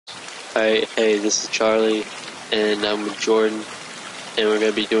Alright, hey, this is Charlie, and I'm with Jordan, and we're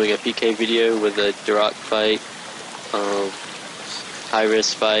going to be doing a PK video with a direct fight, high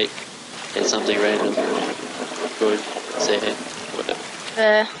risk fight, and something random. Jordan, say hey, whatever.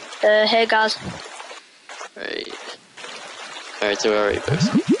 Hey guys. Alright, so we're already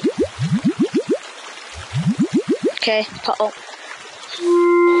posted. Okay, put up.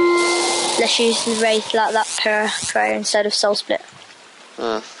 Let's use the raid like that per instead of soul split.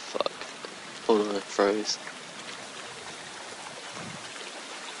 Ah, fuck. Hold on, it froze.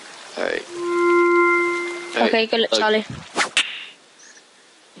 Alright. Okay, good luck, Charlie.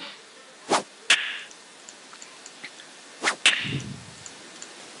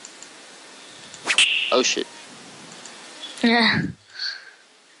 Oh shit. Yeah.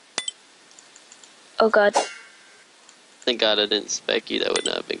 Oh god. Thank God I didn't spec you, that would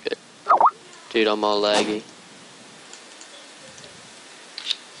not have been good. Dude, I'm all laggy.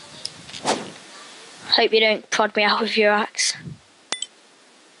 Hope you don't prod me out with your axe.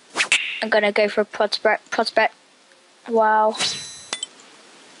 I'm gonna go for a prospect. Wow.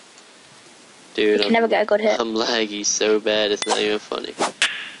 Dude, You can never get a good hit. I'm laggy so bad, it's not even funny.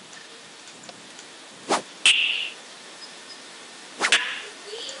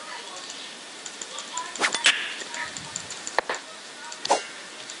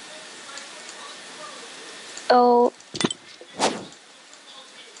 Oh.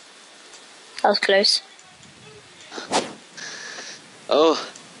 That was close. Oh.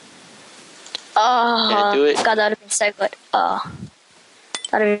 Oh, Can't do it. God, that would have been so good. Oh.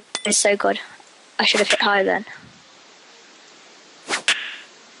 That would have been so good. I should have hit higher then.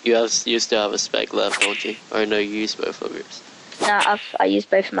 You still have a spec left, don't you? Or no, you used both of yours. No, I used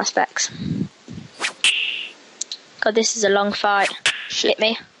both of my specs. God, this is a long fight. Shit. Hit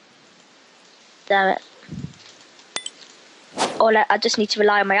me. Damn it. I just need to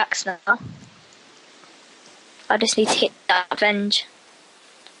rely on my axe now. I just need to hit that avenge.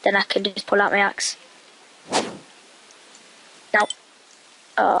 Then I can just pull out my axe. No.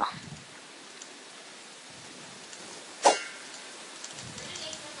 Oh.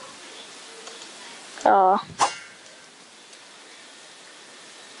 Oh.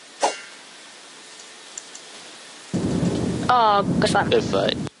 Oh, good fight. Good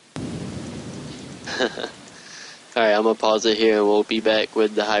fight. Alright, I'm gonna pause it here and we'll be back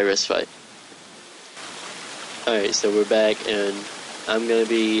with the high risk fight. Alright, so we're back and I'm gonna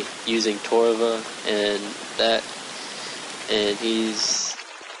be using Torva and that, and he's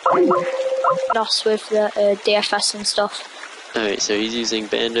Lost with the DFS and stuff. Alright, so he's using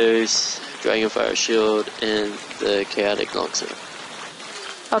Bandos, Dragonfire Shield, and the Chaotic Longsword.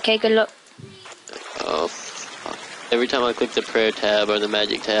 Okay, good luck. Oh, fuck. Every time I click the prayer tab or the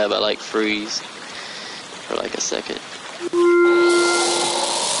magic tab, I like freeze for like a second.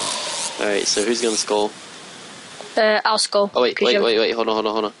 Alright, so who's gonna skull? I'll skull. Oh wait, hold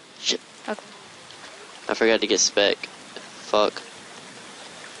on. Shit. Okay. I forgot to get spec. Fuck.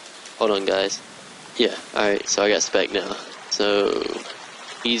 Hold on, guys. Yeah, alright, so I got spec now. So,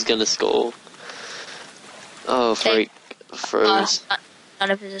 he's gonna skull. Oh, freak. Froze.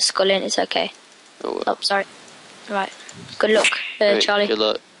 None of us are sculling, it's okay. Oh, well. Oh, sorry. Right. Good luck, Right, Charlie. good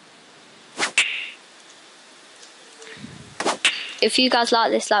luck. If you guys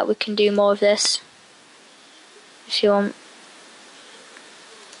like this, we can do more of this. If you want.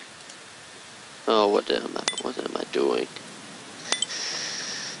 Oh, what am I doing?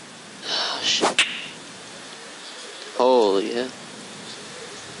 Oh, shit. Holy yeah.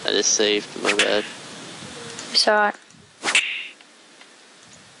 I just saved, my bad. It's alright.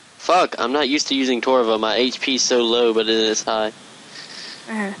 Fuck, I'm not used to using Torva. My HP's so low, but it is high.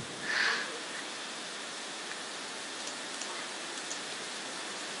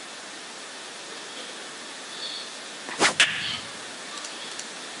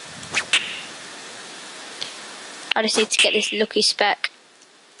 I just need to get this lucky spec.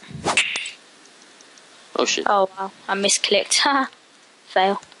 Oh shit. Oh wow, I misclicked. Haha.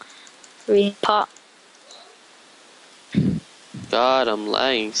 Fail. Reading part. God, I'm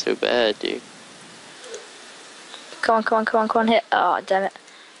lagging so bad, dude. Come on, hit. Oh, damn it.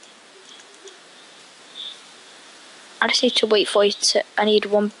 I just need to wait for you to. I need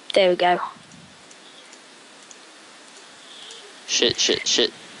one. There we go.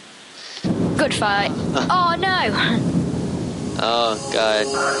 Shit. Good fight. Oh no! Oh god.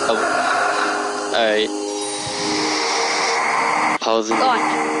 Oh. Alright. Pausing. Go on.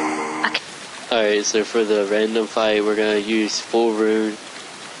 Alright, so for the random fight, we're gonna use full rune.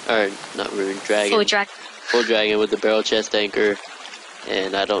 Or, not rune, dragon. Full dragon. Full dragon with the barrel chest anchor.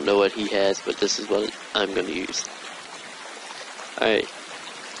 And I don't know what he has, but this is what I'm gonna use. Alright.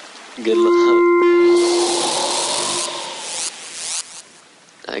 Good luck.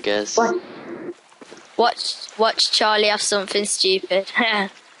 I guess. Watch Charlie have something stupid.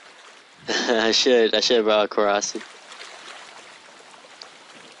 I should have brought Karasi.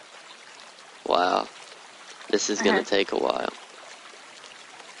 Wow. This is gonna take a while.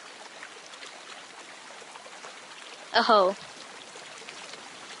 Oh.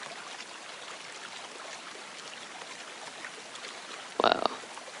 Wow.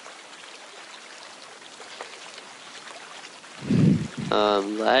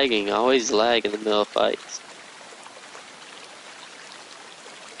 Lagging. I always lag in the middle of fights.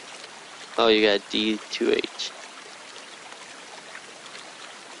 Oh, you got D2H.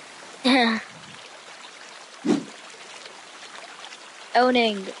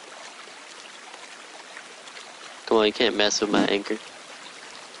 Owning. Come on, you can't mess with my anchor.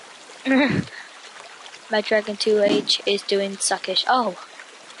 My Dragon 2H is doing suckish. Oh.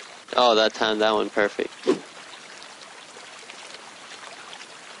 Oh, that time that one perfect.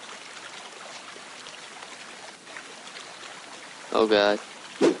 Oh god.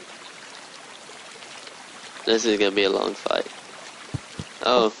 This is gonna be a long fight.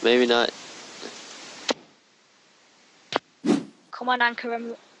 Oh, maybe not. Come on,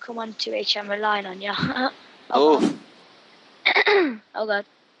 Anchor. Come on, 2H. I'm relying on you. Oh. God. Oh god.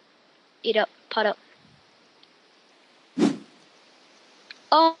 Eat up. Pot up.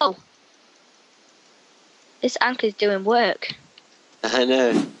 Oh. This Anchor's doing work. I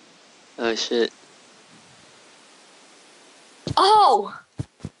know. Oh shit. Oh.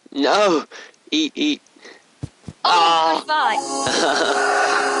 No! Eat. Oh, good fight.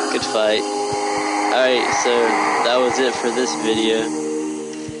 Good fight. Alright, so that was it for this video.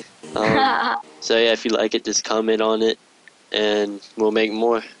 So yeah, if you like it, just comment on it, and we'll make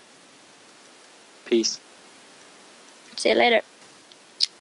more. Peace. See you later.